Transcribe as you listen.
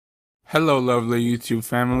Hello, lovely YouTube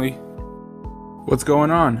family. What's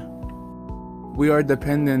going on? We are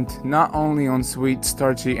dependent not only on sweet,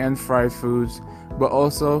 starchy, and fried foods, but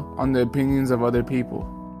also on the opinions of other people.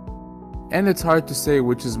 And it's hard to say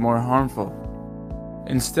which is more harmful.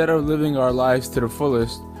 Instead of living our lives to the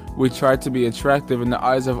fullest, we try to be attractive in the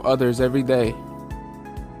eyes of others every day.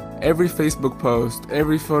 Every Facebook post,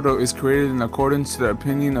 every photo is created in accordance to the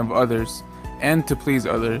opinion of others, and to please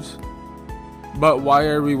others. But why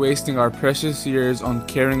are we wasting our precious years on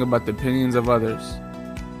caring about the opinions of others?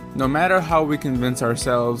 No matter how we convince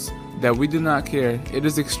ourselves that we do not care, it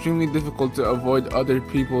is extremely difficult to avoid other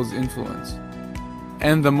people's influence.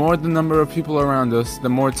 And the more the number of people around us, the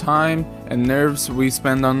more time and nerves we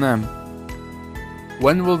spend on them.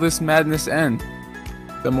 When will this madness end?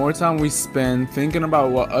 The more time we spend thinking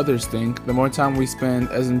about what others think, the more time we spend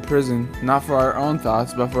as in prison, not for our own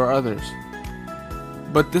thoughts, but for others.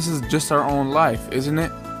 But this is just our own life, isn't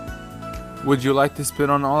it? Would you like to spit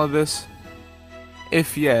on all of this?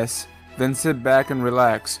 If yes, then sit back and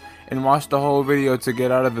relax, and watch the whole video to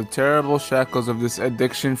get out of the terrible shackles of this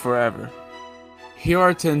addiction forever. Here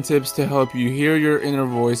are 10 tips to help you hear your inner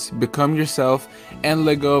voice, become yourself, and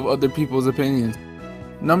let go of other people's opinions.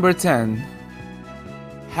 Number 10.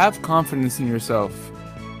 Have confidence in yourself.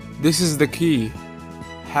 This is the key.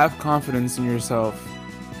 Have confidence in yourself.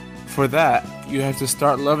 For that, you have to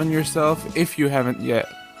start loving yourself if you haven't yet.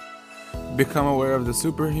 Become aware of the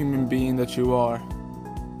superhuman being that you are.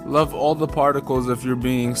 Love all the particles of your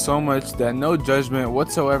being so much that no judgment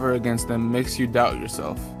whatsoever against them makes you doubt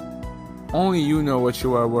yourself. Only you know what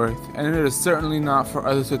you are worth, and it is certainly not for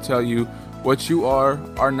others to tell you what you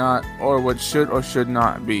are not, or what should or should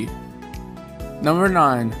not be. Number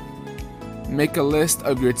 9. Make a list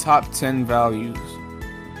of your top 10 values.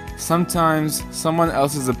 Sometimes someone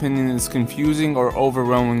else's opinion is confusing or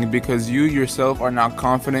overwhelming because you yourself are not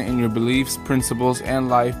confident in your beliefs, principles, and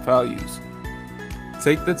life values.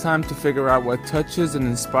 Take the time to figure out what touches and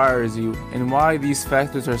inspires you and why these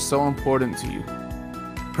factors are so important to you.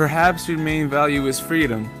 Perhaps your main value is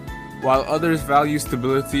freedom, while others value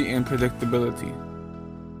stability and predictability.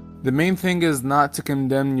 The main thing is not to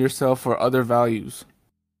condemn yourself for other values.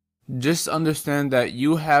 Just understand that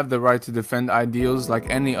you have the right to defend ideals like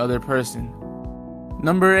any other person.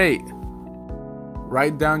 Number 8.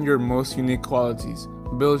 Write down your most unique qualities.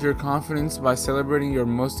 Build your confidence by celebrating your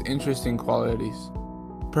most interesting qualities.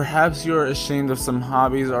 Perhaps you are ashamed of some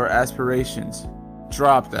hobbies or aspirations.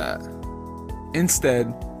 Drop that.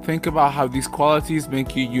 Instead, think about how these qualities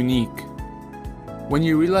make you unique. When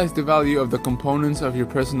you realize the value of the components of your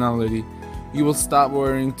personality, you will stop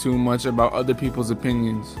worrying too much about other people's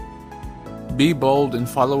opinions. Be bold and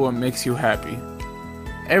follow what makes you happy.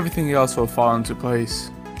 Everything else will fall into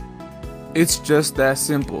place. It's just that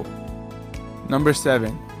simple. Number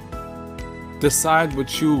 7. Decide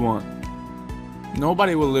what you want.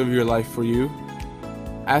 Nobody will live your life for you.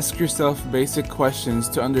 Ask yourself basic questions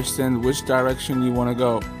to understand which direction you want to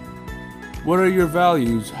go. What are your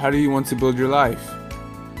values? How do you want to build your life?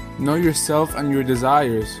 Know yourself and your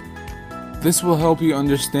desires. This will help you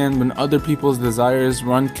understand when other people's desires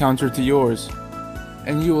run counter to yours,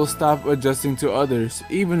 and you will stop adjusting to others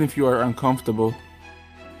even if you are uncomfortable.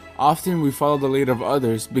 Often we follow the lead of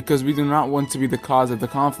others because we do not want to be the cause of the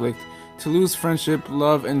conflict, to lose friendship,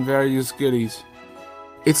 love, and various goodies.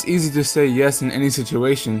 It's easy to say yes in any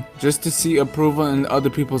situation just to see approval in other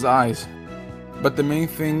people's eyes. But the main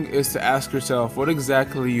thing is to ask yourself what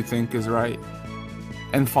exactly you think is right,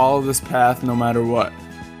 and follow this path no matter what.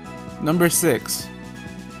 Number 6.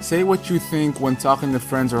 Say what you think when talking to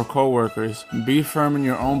friends or coworkers. Be firm in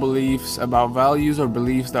your own beliefs about values or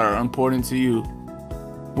beliefs that are important to you.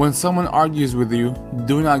 When someone argues with you,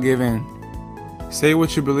 do not give in. Say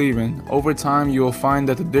what you believe in. Over time, you will find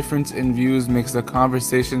that the difference in views makes the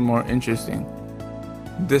conversation more interesting.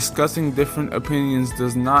 Discussing different opinions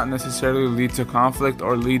does not necessarily lead to conflict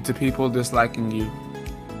or lead to people disliking you.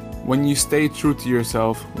 When you stay true to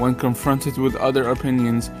yourself, when confronted with other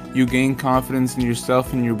opinions, you gain confidence in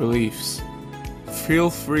yourself and your beliefs.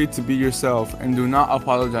 Feel free to be yourself and do not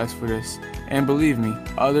apologize for this. And believe me,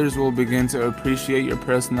 others will begin to appreciate your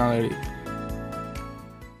personality.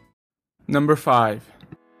 Number 5.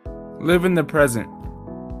 Live in the present.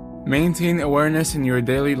 Maintain awareness in your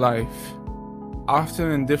daily life.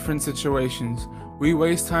 Often in different situations, we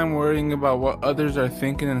waste time worrying about what others are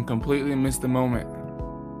thinking and completely miss the moment.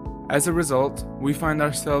 As a result, we find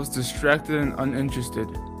ourselves distracted and uninterested.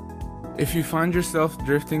 If you find yourself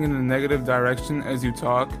drifting in a negative direction as you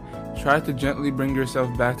talk, try to gently bring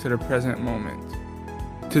yourself back to the present moment.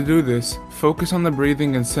 To do this, focus on the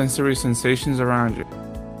breathing and sensory sensations around you.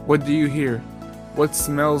 What do you hear? What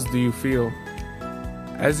smells do you feel?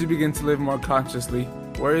 As you begin to live more consciously,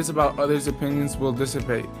 worries about others' opinions will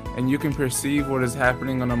dissipate, and you can perceive what is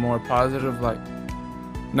happening on a more positive light.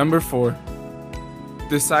 Number 4.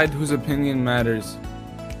 Decide whose opinion matters.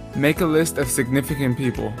 Make a list of significant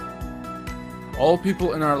people. All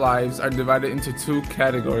people in our lives are divided into 2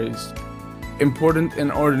 categories: important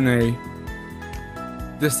and ordinary.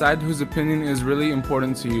 Decide whose opinion is really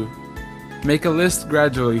important to you. Make a list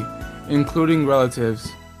gradually, including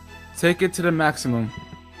relatives. Take it to the maximum,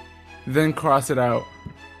 then cross it out.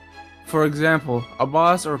 For example, a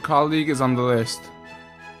boss or colleague is on the list,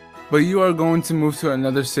 but you are going to move to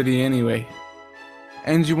another city anyway,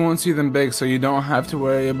 and you won't see them big, so you don't have to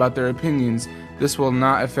worry about their opinions. This will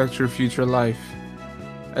not affect your future life,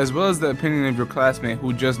 as well as the opinion of your classmate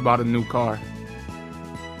who just bought a new car.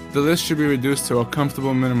 The list should be reduced to a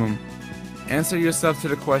comfortable minimum. Answer yourself to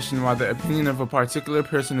the question why the opinion of a particular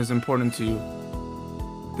person is important to you.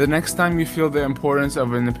 The next time you feel the importance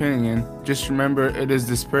of an opinion, just remember it is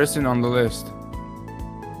this person on the list.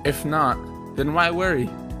 If not, then why worry?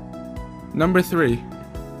 Number 3.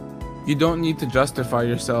 You don't need to justify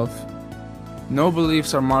yourself. No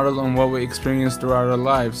beliefs are modeled on what we experience throughout our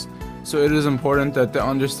lives, so it is important that the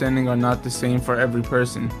understanding are not the same for every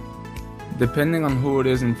person. Depending on who it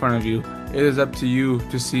is in front of you, it is up to you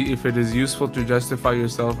to see if it is useful to justify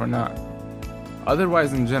yourself or not.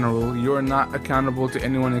 Otherwise, in general, you are not accountable to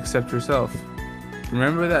anyone except yourself.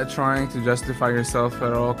 Remember that trying to justify yourself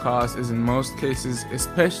at all costs is in most cases,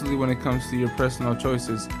 especially when it comes to your personal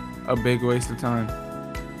choices, a big waste of time.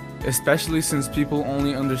 Especially since people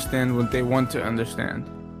only understand what they want to understand.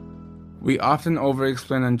 We often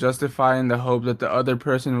over-explain and justify in the hope that the other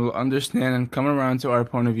person will understand and come around to our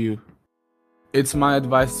point of view. It's my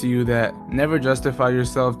advice to you that never justify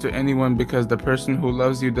yourself to anyone, because the person who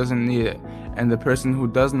loves you doesn't need it, and the person who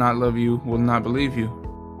does not love you will not believe you.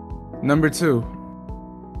 Number 2.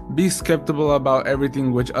 Be skeptical about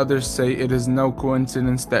everything which others say. It is no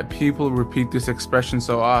coincidence that people repeat this expression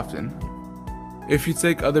so often. If you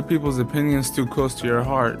take other people's opinions too close to your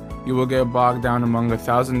heart, you will get bogged down among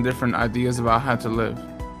 1,000 different ideas about how to live.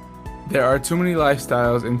 There are too many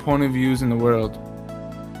lifestyles and point of views in the world.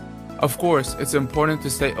 Of course, it's important to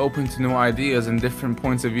stay open to new ideas and different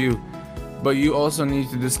points of view, but you also need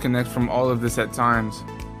to disconnect from all of this at times.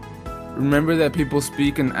 Remember that people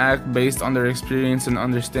speak and act based on their experience and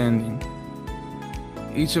understanding.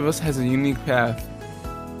 Each of us has a unique path.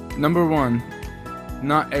 Number 1.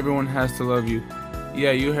 Not everyone has to love you.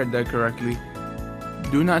 Yeah, you heard that correctly.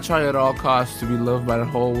 Do not try at all costs to be loved by the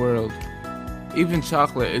whole world. Even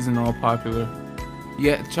chocolate isn't all popular.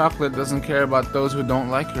 Yet chocolate doesn't care about those who don't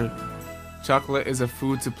like her. Chocolate is a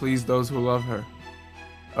food to please those who love her.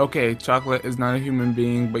 Okay, chocolate is not a human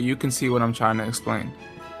being, but you can see what I'm trying to explain.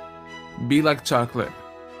 Be like chocolate.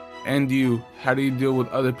 And you, how do you deal with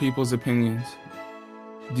other people's opinions?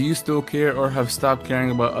 Do you still care or have stopped caring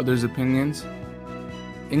about others' opinions?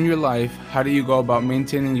 In your life, how do you go about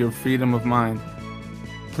maintaining your freedom of mind?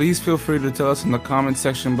 Please feel free to tell us in the comment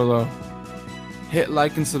section below. Hit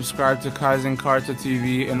like and subscribe to Kaizen Karta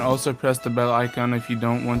TV, and also press the bell icon if you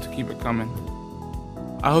don't want to keep it coming.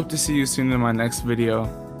 I hope to see you soon in my next video.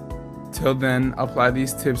 Till then, apply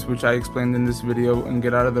these tips which I explained in this video and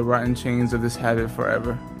get out of the rotten chains of this habit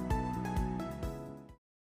forever.